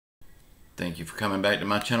Thank you for coming back to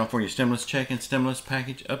my channel for your stimulus check and stimulus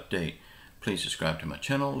package update. Please subscribe to my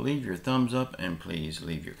channel, leave your thumbs up, and please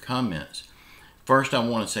leave your comments. First, I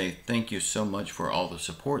want to say thank you so much for all the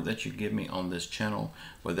support that you give me on this channel.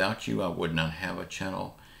 Without you, I would not have a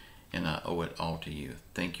channel, and I owe it all to you.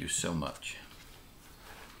 Thank you so much.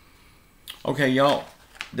 Okay, y'all,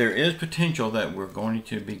 there is potential that we're going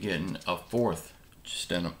to be getting a fourth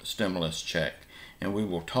stimulus check, and we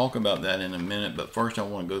will talk about that in a minute. But first, I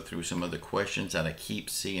want to go through some of the questions that I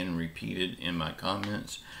keep seeing repeated in my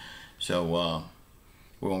comments. So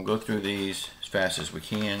we're going to go through these as fast as we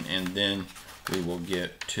can, and then we will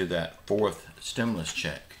get to that fourth stimulus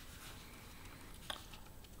check.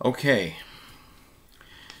 Okay.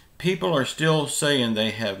 People are still saying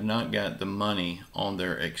they have not got the money on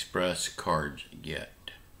their Express cards yet.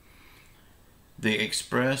 The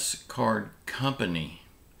Express card company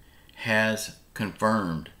has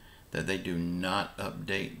confirmed that they do not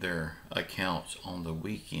update their accounts on the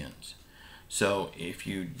weekends. So if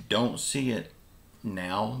you don't see it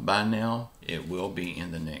by now, it will be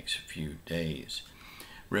in the next few days.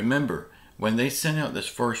 Remember, when they sent out this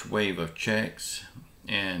first wave of checks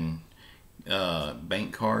and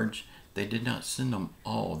bank cards, they did not send them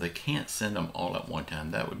all. They can't send them all at one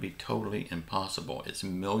time. That would be totally impossible. It's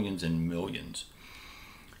millions and millions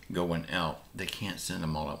going out. They can't send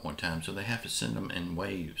them all at one time, so they have to send them in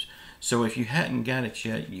waves. So if you hadn't got it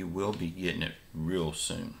yet, you will be getting it real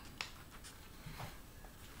soon.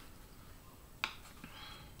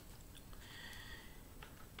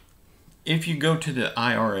 If you go to the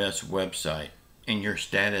IRS website and your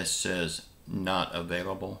status says not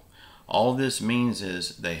available, all this means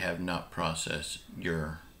is they have not processed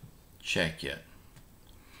your check yet.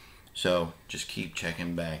 So just keep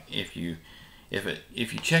checking back. If you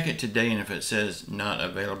check it today and if it says not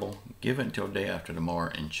available, give it until day after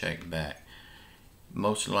tomorrow and check back.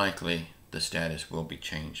 Most likely the status will be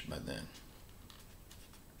changed by then.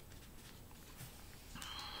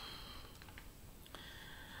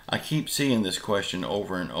 I keep seeing this question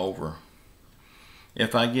over and over.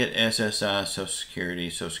 If I get SSI, Social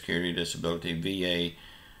Security, Disability, VA,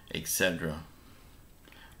 etc.,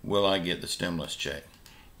 will I get the stimulus check?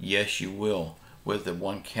 Yes, you will, with the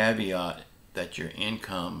one caveat that your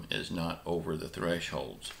income is not over the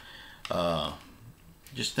thresholds.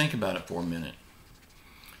 Just think about it for a minute.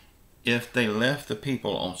 If they left the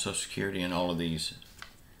people on Social Security and all of these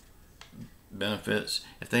benefits,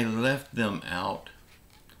 if they left them out,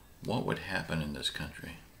 what would happen in this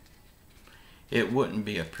country? It wouldn't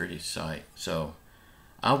be a pretty sight. So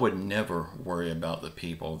I would never worry about the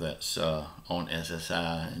people that's on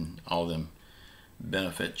SSI and all them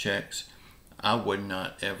benefit checks. I would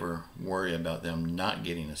not ever worry about them not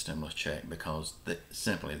getting a stimulus check, because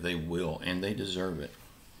simply they will, and they deserve it.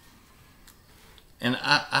 And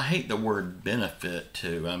I hate the word benefit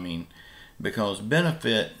too. I mean, because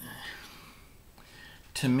benefit,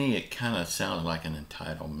 to me, it kind of sounds like an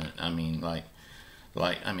entitlement. I mean, like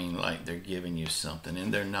they're giving you something,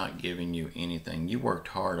 and they're not giving you anything. You worked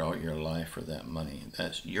hard all your life for that money.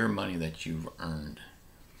 That's your money that you've earned.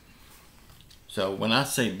 So when I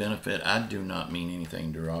say benefit, I do not mean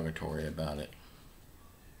anything derogatory about it.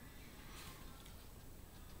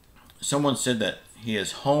 Someone said that he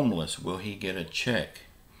is homeless. Will he get a check?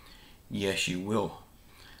 Yes, you will.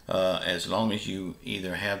 As long as you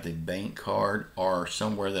either have the bank card or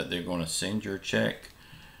somewhere that they're going to send your check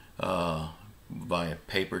via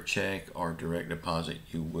paper check or direct deposit,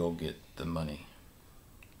 you will get the money.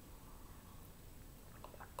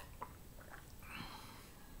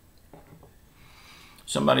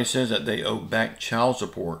 Somebody says that they owe back child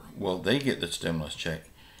support. Will they get the stimulus check?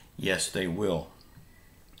 Yes, they will.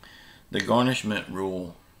 The garnishment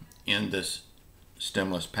rule in this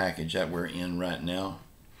stimulus package that we're in right now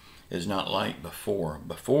is not like before.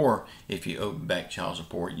 Before, if you owed back child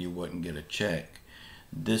support, you wouldn't get a check.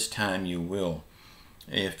 This time you will.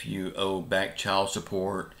 If you owe back child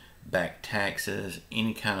support, back taxes,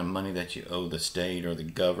 any kind of money that you owe the state or the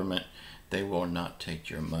government, they will not take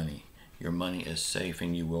your money. Your money is safe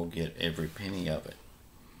and you will get every penny of it.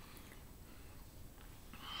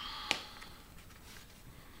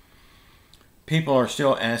 People are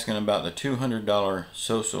still asking about the $200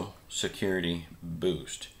 Social Security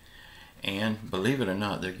boost. And believe it or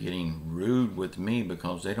not, they're getting rude with me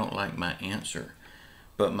because they don't like my answer.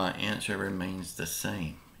 But my answer remains the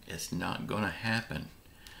same. It's not going to happen.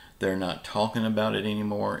 They're not talking about it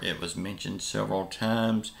anymore. It was mentioned several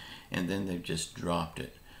times, and then they've just dropped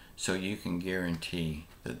it. So you can guarantee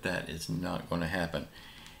that that is not going to happen.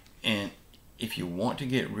 And if you want to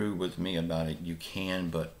get rude with me about it, you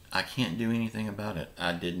can, but I can't do anything about it.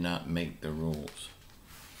 I did not make the rules.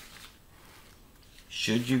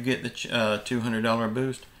 Should you get the $200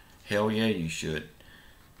 boost? Hell yeah, you should.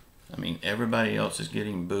 I mean, everybody else is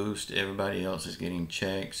getting boost. Everybody else is getting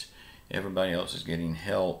checks. Everybody else is getting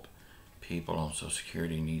help. People on Social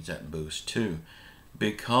Security needs that boost too,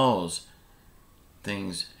 because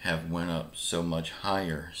things have went up so much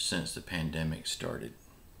higher since the pandemic started.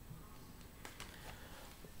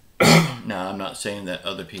 Now, I'm not saying that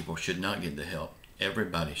other people should not get the help.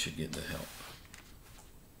 Everybody should get the help.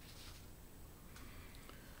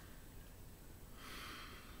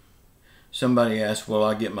 Somebody asked, will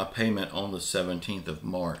I get my payment on the 17th of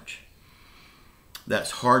March? That's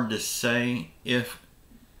hard to say. If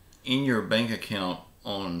in your bank account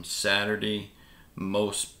on Saturday,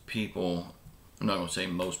 most people, I'm not going to say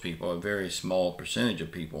most people, a very small percentage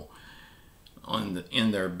of people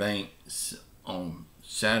in their banks on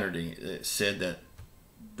Saturday, it said that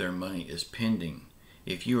their money is pending.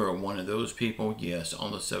 If you are one of those people, yes,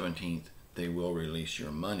 on the 17th, they will release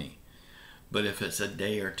your money. But if it's a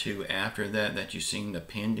day or two after that you've seen the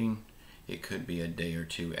pending, it could be a day or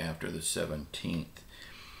two after the 17th.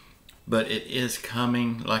 But it is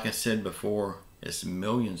coming. Like I said before, it's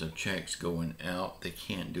millions of checks going out. They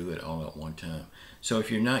can't do it all at one time. So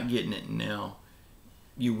if you're not getting it now,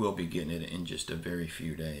 you will be getting it in just a very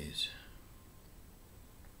few days.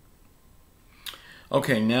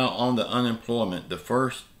 Okay, now on the unemployment, the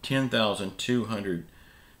first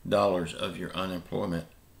 $10,200 of your unemployment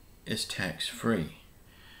is tax-free.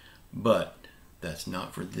 But that's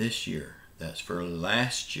not for this year. That's for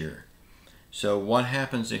last year. So what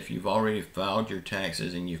happens if you've already filed your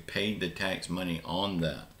taxes and you've paid the tax money on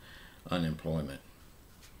that unemployment?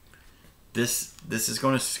 This is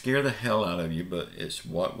going to scare the hell out of you, but it's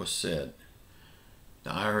what was said.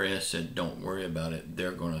 The IRS said, don't worry about it.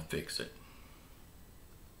 They're going to fix it.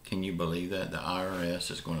 Can you believe that? The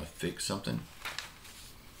IRS is going to fix something?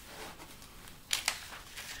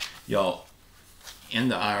 Y'all, in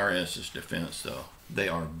the IRS's defense, though, they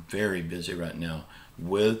are very busy right now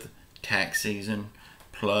with tax season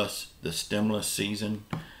plus the stimulus season.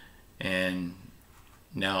 And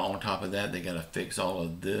now on top of that, they got to fix all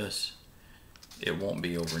of this. It won't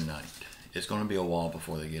be overnight. It's going to be a while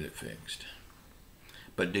before they get it fixed.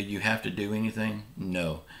 But do you have to do anything?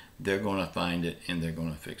 No. They're going to find it and they're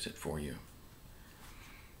going to fix it for you.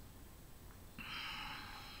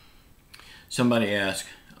 Somebody asked,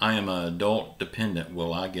 I am an adult dependent.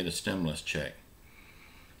 Will I get a stimulus check?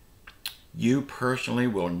 You personally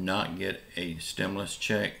will not get a stimulus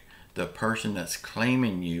check. The person that's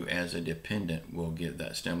claiming you as a dependent will get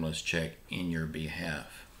that stimulus check in your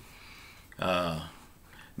behalf.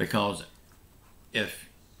 Because if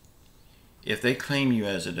they claim you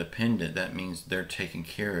as a dependent, that means they're taking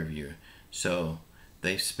care of you. So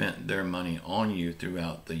they spent their money on you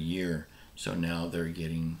throughout the year. So now they're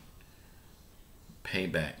getting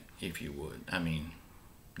payback, if you would. I mean,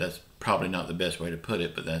 that's probably not the best way to put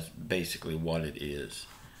it, but that's basically what it is.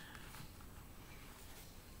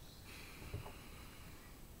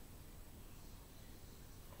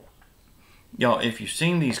 Y'all, if you've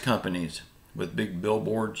seen these companies with big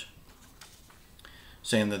billboards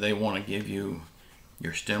saying that they want to give you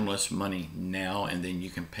your stimulus money now and then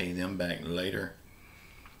you can pay them back later,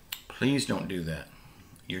 please don't do that.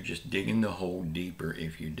 You're just digging the hole deeper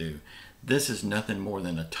if you do. This is nothing more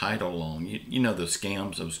than a title loan. You know those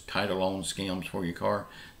scams, those title loan scams for your car?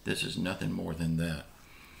 This is nothing more than that.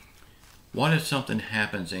 What if something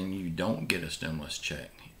happens and you don't get a stimulus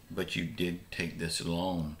check, but you did take this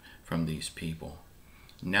loan from these people?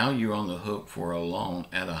 Now you're on the hook for a loan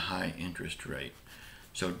at a high interest rate.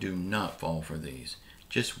 So do not fall for these.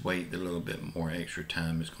 Just wait the little bit more extra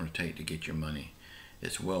time it's going to take to get your money.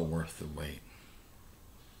 It's well worth the wait.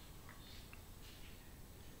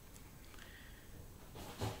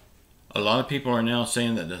 A lot of people are now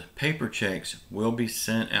saying that the paper checks will be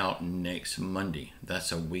sent out next Monday.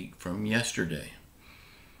 That's a week from yesterday.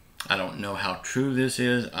 I don't know how true this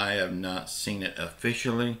is. I have not seen it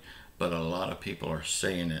officially, but a lot of people are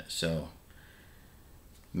saying it. So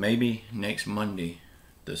maybe next Monday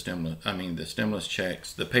the stimulus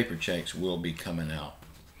checks, the paper checks will be coming out.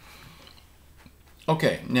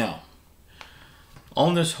 Okay, now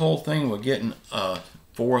on this whole thing, we're getting a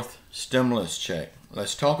fourth stimulus check.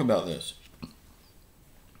 Let's talk about this.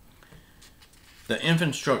 The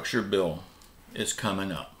infrastructure bill is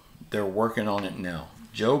coming up. They're working on it now.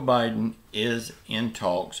 Joe Biden is in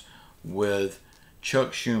talks with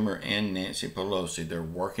Chuck Schumer and Nancy Pelosi. They're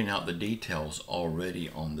working out the details already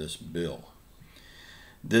on this bill.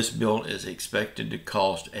 This bill is expected to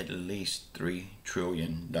cost at least $3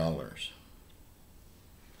 trillion.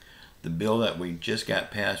 The bill that we just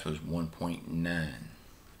got passed was 1.9.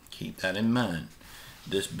 Keep that in mind.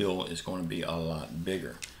 this bill is going to be a lot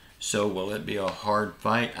bigger. So will it be a hard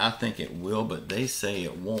fight? I think it will, but they say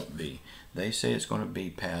it won't be. They say it's going to be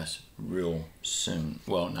passed real soon.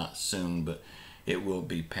 Well, not soon, but it will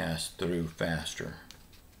be passed through faster.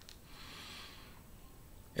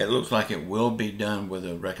 It looks like it will be done with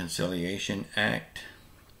a Reconciliation Act,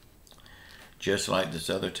 just like this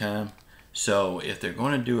other time. So if they're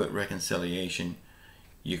going to do it reconciliation,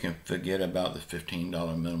 you can forget about the $15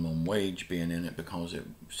 minimum wage being in it, because it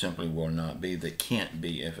simply will not be. They can't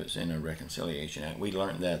be if it's in a Reconciliation Act. We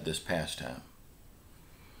learned that this past time.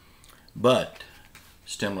 But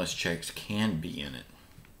stimulus checks can be in it.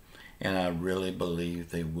 And I really believe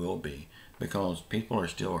they will be, because people are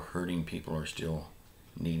still hurting. People are still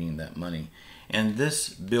needing that money. And this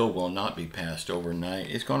bill will not be passed overnight.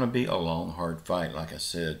 It's going to be a long, hard fight, like I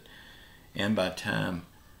said. And by the time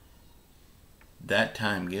that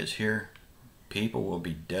time gets here, people will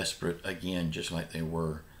be desperate again, just like they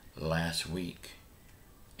were last week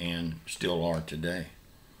and still are today.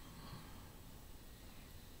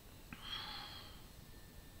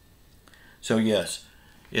 So yes,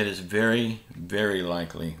 it is very, very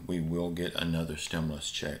likely we will get another stimulus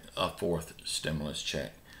check, a fourth stimulus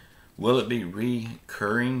check. Will it be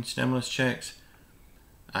recurring stimulus checks?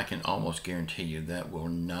 I can almost guarantee you that will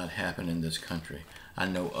not happen in this country. I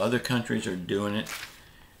know other countries are doing it.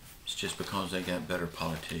 It's just because they got better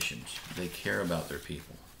politicians. They care about their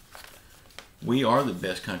people. We are the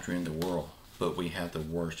best country in the world, but we have the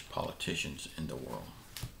worst politicians in the world.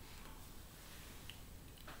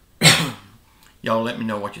 Y'all let me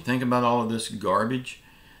know what you think about all of this garbage.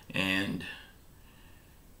 And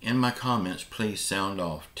in my comments, please sound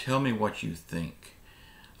off. Tell me what you think.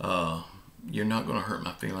 You're not going to hurt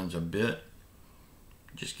my feelings a bit.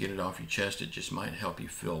 Just get it off your chest. It just might help you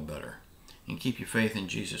feel better. And keep your faith in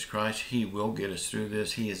Jesus Christ. He will get us through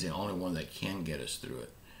this. He is the only one that can get us through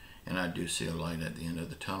it. And I do see a light at the end of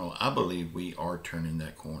the tunnel. I believe we are turning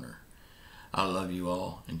that corner. I love you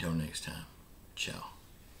all. Until next time. Ciao.